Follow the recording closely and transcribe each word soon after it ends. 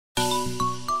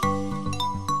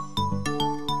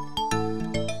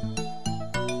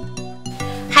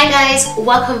Hi guys,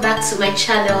 welcome back to my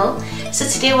channel. So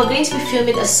today we're going to be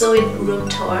filming a sewing room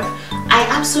tour. I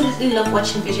absolutely love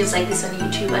watching videos like this on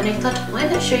YouTube, and I thought, why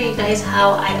not show you guys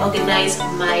how I organize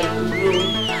my room.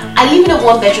 I live in a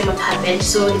one-bedroom apartment,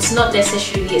 so it's not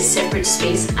necessarily a separate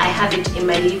space. I have it in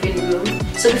my living room.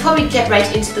 So before we get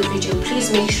right into the video, please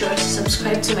make sure to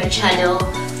subscribe to my channel,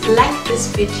 like this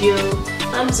video,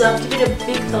 thumbs up, give it a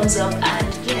big thumbs up,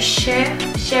 and yeah, share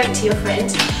it to your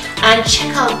friends. And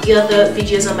check out the other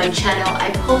videos on my channel. I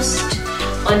post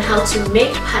on how to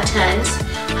make patterns,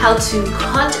 how to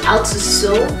cut, how to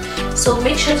sew. So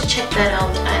make sure to check that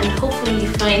out, and hopefully you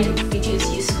find videos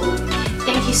useful.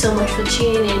 Thank you so much for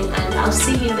tuning in, and I'll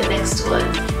see you in the next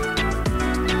one.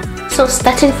 So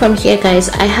starting from here guys,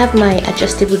 I have my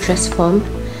adjustable dress form.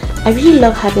 I really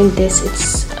love having this.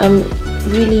 It's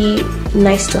really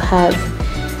nice to have.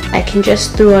 I can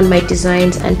just throw on my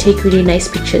designs and take really nice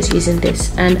pictures using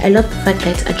this, and I love the fact that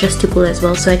it's adjustable as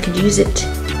well, so I could use it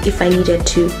if I needed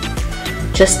to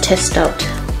just test out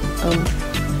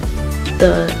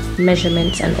the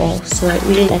measurements and all. So I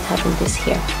really like having this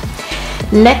here.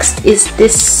 Next is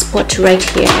this spot right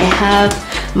here. I have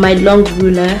my long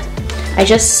ruler. I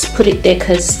just put it there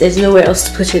because there's nowhere else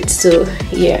to put it, so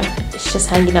yeah, it's just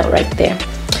hanging out right there.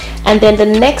 And then the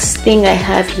next thing I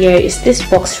have here is this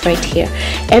box right here.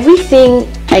 Everything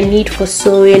I need for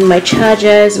sewing, my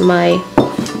chargers, my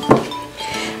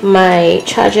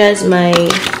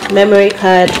memory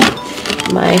card,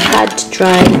 my hard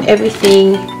drive,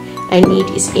 everything I need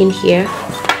is in here.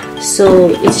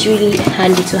 So it's really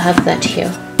handy to have that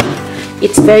here.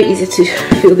 It's very easy to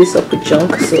fill this up with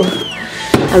junk, so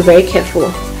I'm very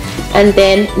careful. And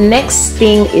then next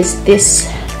thing is this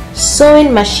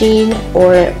sewing machine,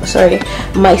 or sorry,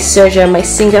 my serger, my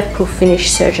Singer Pro Finish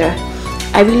serger.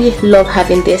 I really love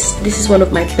having this. This is one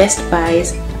of my best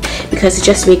buys because it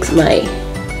just makes my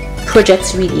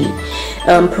projects really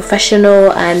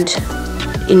professional and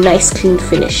a nice clean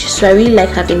finish. So I really like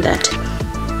having that.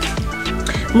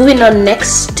 Moving on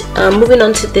moving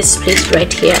on to this place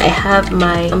right here, I have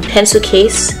my pencil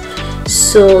case.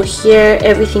 So here,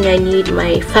 everything I need: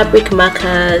 my fabric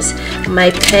markers,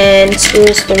 my pen,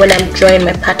 tools for when I'm drawing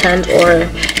my patterns or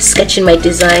sketching my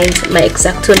designs, my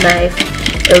X-Acto knife,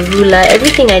 a ruler.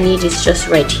 Everything I need is just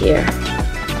right here,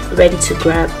 ready to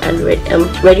grab, and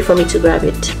ready for me to grab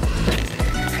it.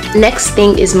 Next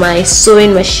thing is my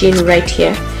sewing machine right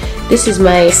here. This is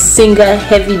my Singer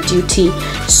heavy duty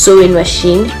sewing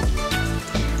machine.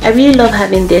 I really love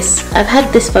having this. I've had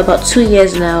this for about 2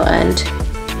 years now, and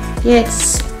yeah,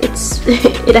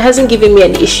 it hasn't given me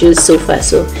any issues so far,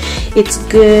 so it's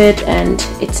good and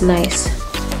it's nice.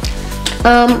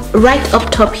 Right up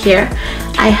top here,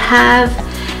 I have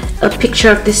a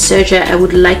picture of this serger I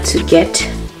would like to get,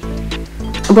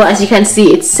 but as you can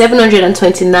see, it's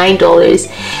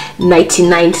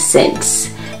 $729.99.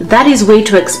 That is way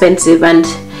too expensive, and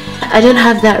I don't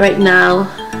have that right now.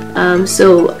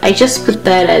 So I just put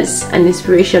that as an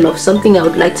inspiration of something I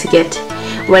would like to get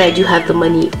when I do have the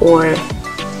money, or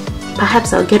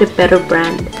perhaps I'll get a better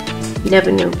brand. You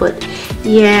never know, but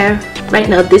yeah, right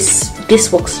now this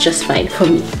works just fine for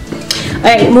me.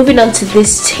 Alright, moving on to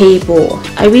this table.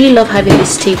 I really love having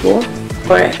this table.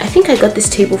 Or I think I got this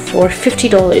table for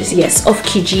 $50, yes, off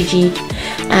Kijiji,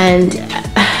 and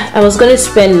I was gonna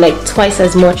spend like twice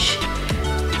as much,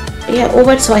 yeah,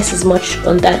 over twice as much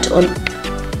on that on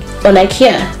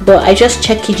IKEA, but I just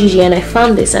checked Kijiji and I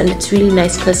found this, and it's really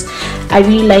nice because I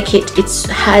really like it. It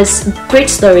has great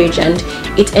storage, and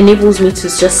it enables me to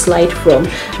just slide from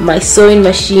my sewing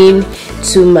machine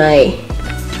to my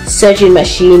serging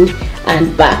machine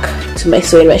and back to my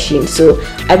sewing machine. So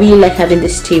I really like having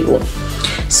this table.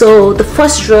 So the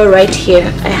first drawer right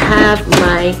here, I have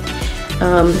my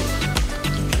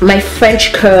my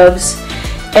French curves,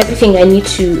 everything I need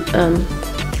to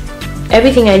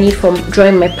everything I need from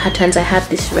drawing my patterns. I have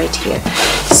this right here.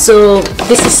 So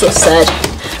this is so sad.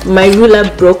 My ruler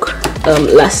broke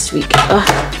last week.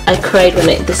 I cried when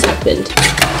this happened.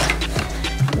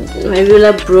 My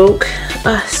ruler broke.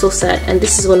 So sad. And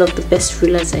this is one of the best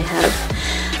rulers I have,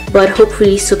 but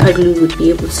hopefully super glue would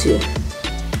be able to,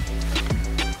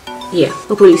 yeah,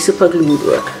 hopefully super glue would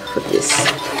work for this.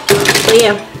 So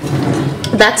yeah,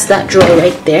 that's that drawer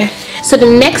right there. So the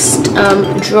next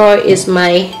drawer is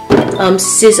my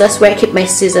scissors, where I keep my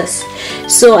scissors.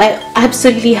 So I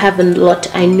absolutely have a lot.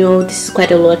 I know this is quite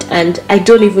a lot, and I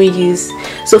don't even use.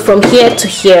 So from here to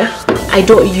here, I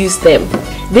don't use them.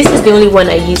 This is the only one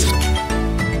I use.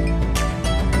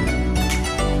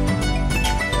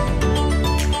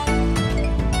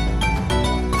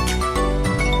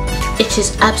 It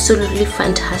is absolutely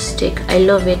fantastic. I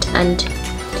love it, and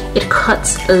it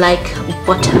cuts like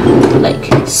butter,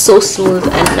 like so smooth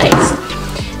and nice.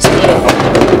 So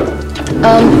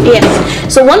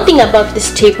yes, so one thing about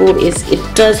this table is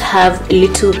it does have a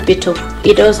little bit of,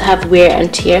 it does have wear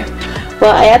and tear,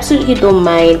 but I absolutely don't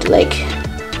mind. Like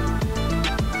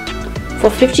for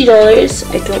 $50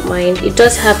 I don't mind. It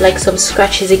does have like some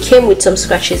scratches, it came with some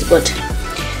scratches, but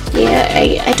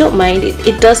yeah, I don't mind.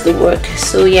 It does the work.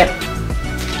 So yeah,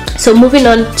 so moving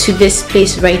on to this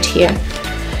place right here.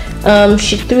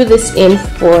 She threw this in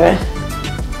for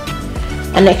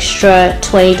an extra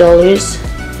 $20.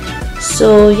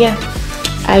 So yeah,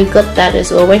 I got that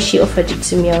as well. When she offered it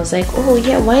to me, I was like, oh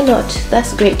yeah, why not?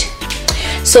 That's great.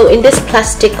 So in this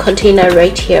plastic container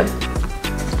right here,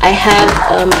 I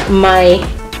have my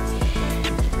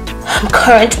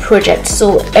current project.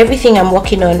 So everything I'm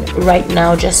working on right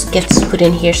now just gets put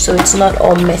in here, so it's not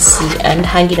all messy and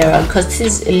hanging around, because this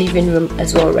is a living room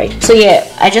as well, right? So yeah,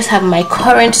 I just have my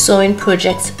current sewing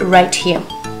projects right here.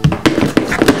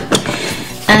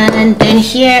 And then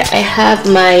here I have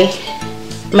my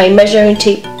measuring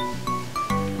tape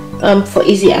for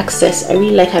easy access. I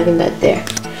really like having that there.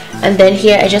 And then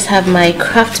here I just have my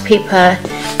craft paper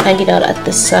hanging out at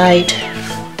the side.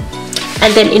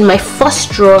 And then in my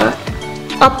first drawer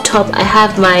up top, I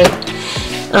have my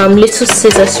little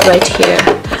scissors right here.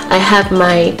 I have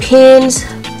my pins,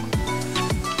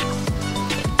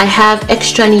 I have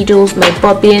extra needles, my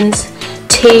bobbins,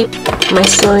 tape, my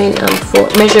sewing for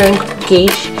measuring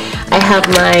gauge. I have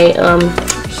my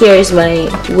here is my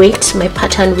weight, my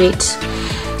pattern weight,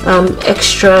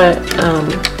 extra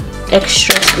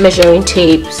measuring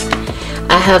tapes.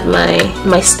 I have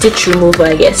my stitch remover,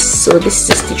 I guess. So this is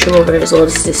a stitch remover as well.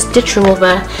 This is a stitch remover.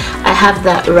 I have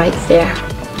that right there.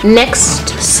 Next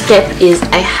step is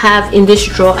I have in this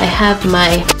drawer, I have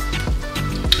my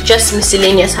just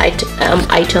miscellaneous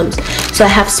items. So I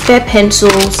have spare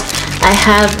pencils. I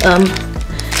have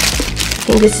I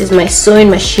think this is my sewing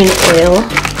machine oil.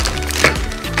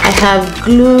 I have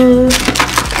glue,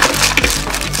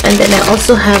 and then I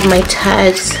also have my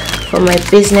tags for my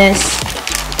business.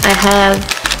 I have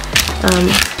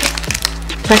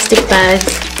plastic bags,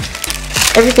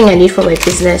 everything I need for my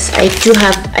business. I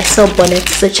sell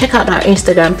bonnets, so check out our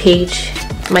Instagram page,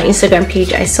 my Instagram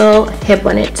page. I sell hair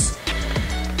bonnets.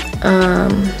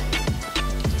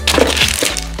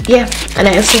 Yeah, and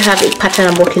I also have a pattern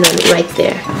I'm working on right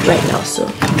there right now. So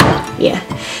yeah,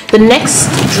 the next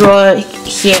drawer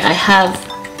here, I have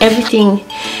everything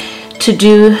to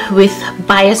do with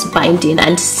bias binding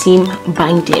and seam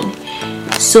binding.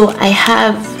 So I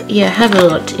have a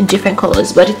lot in different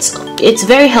colors, but it's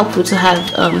very helpful to have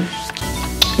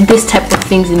this type of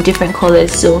things in different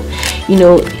colors. So you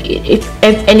know, if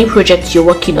any project you're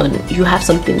working on, you have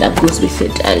something that goes with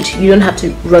it, and you don't have to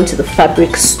run to the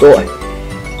fabric store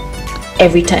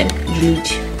every time you need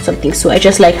something. So I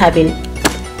just like having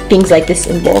things like this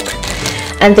in bulk.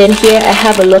 And then here I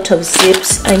have a lot of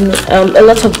zips and a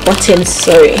lot of buttons.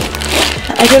 Sorry,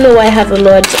 I don't know why I have a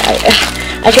lot.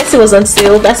 I guess it was on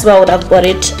sale, that's why I would have bought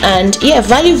it. And yeah,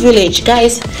 Value Village,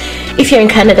 guys, if you're in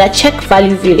Canada, check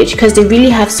Value Village, because they really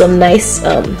have some nice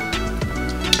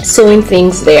sewing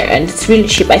things there, and it's really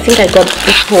cheap. I think I got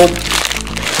this whole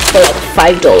for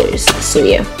like $5. So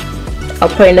yeah, I'll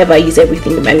probably never use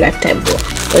everything in my lifetime, but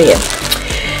oh yeah.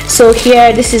 So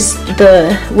here, this is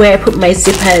where I put my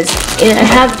zippers. And I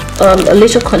have a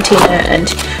little container,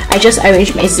 and I just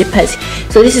arrange my zippers.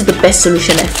 So this is the best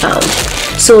solution I found.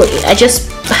 So I just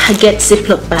get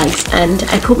Ziploc bags and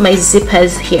I put my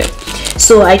zippers here.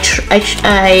 So I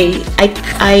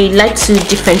like to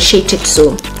differentiate it.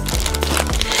 So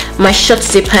my short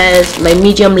zippers, my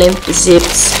medium length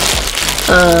zips,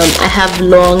 I have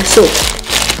long. So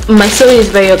my sewing is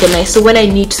very organized, so when I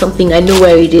need something, I know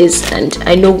where it is and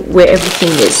I know where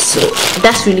everything is. So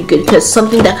that's really good, because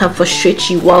something that can frustrate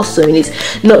you while sewing is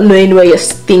not knowing where your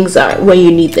things are when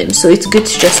you need them. So it's good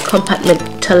to just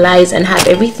compartmentalize and have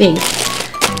everything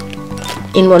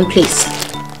in one place.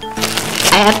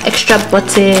 I have extra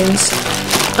buttons,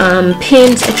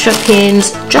 pins, extra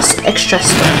pins, just extra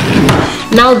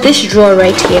stuff. Now this drawer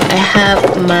right here, I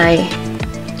have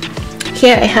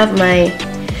my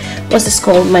what's this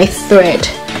called, my thread.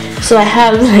 So I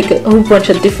have like a whole bunch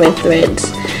of different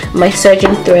threads, my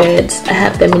serging threads. I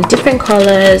have them in different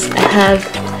colors. I have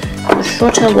the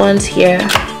shorter ones here,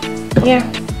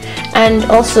 and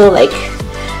also like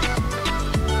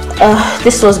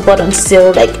this was bought on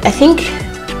sale. Like I think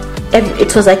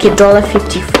it was like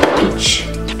 $1.50 for each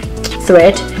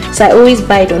thread. So I always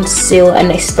buy it on sale and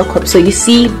I stock up. So you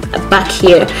see back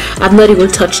here, I've not even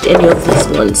touched any of these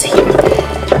ones here,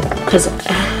 because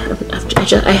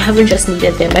I haven't just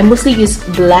needed them. I mostly use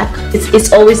black.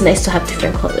 It's always nice to have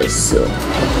different colors, so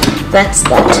that's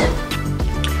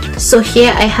that. So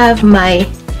here I have my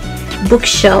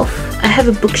bookshelf. I have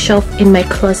a bookshelf in my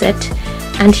closet,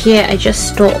 and here I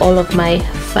just store all of my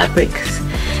fabrics.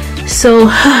 So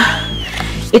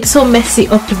it's so messy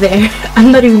up there.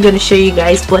 I'm not even going to show you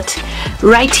guys, but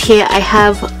right here I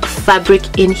have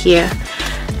fabric in here.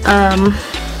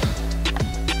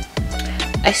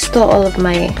 I store all of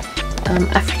my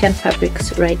African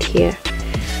fabrics right here.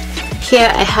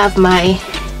 Here I have my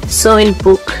sewing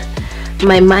book,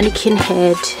 my mannequin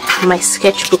head, my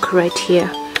sketchbook right here.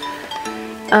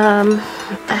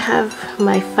 I have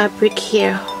my fabric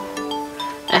here.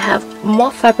 I have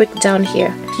more fabric down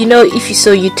here. You know, if you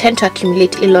sew, you tend to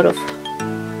accumulate a lot of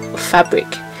fabric.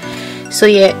 So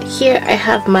yeah, here I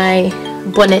have my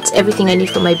bonnet, everything I need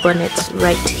for my bonnet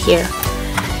right here.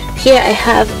 Here I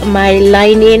have my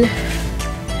lining.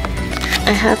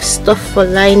 I have stuff for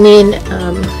lining.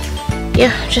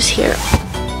 Yeah, just here.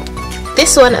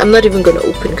 This one I'm not even gonna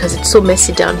open because it's so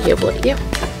messy down here, but yeah.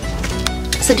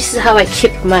 So this is how I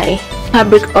keep my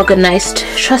fabric organized.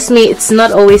 Trust me, it's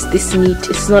not always this neat,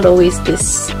 it's not always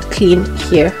this clean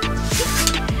here,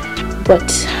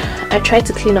 but I try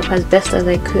to clean up as best as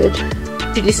I could.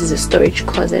 This is a storage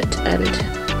closet, and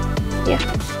yeah,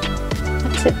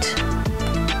 that's it.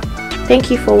 Thank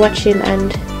you for watching,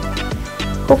 and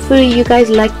hopefully you guys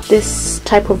like this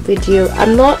type of video.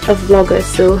 I'm not a vlogger,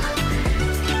 so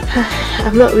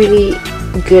I'm not really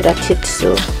good at it,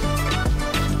 so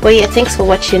but yeah, thanks for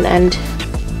watching, and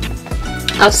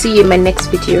I'll see you in my next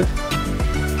video.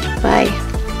 Bye.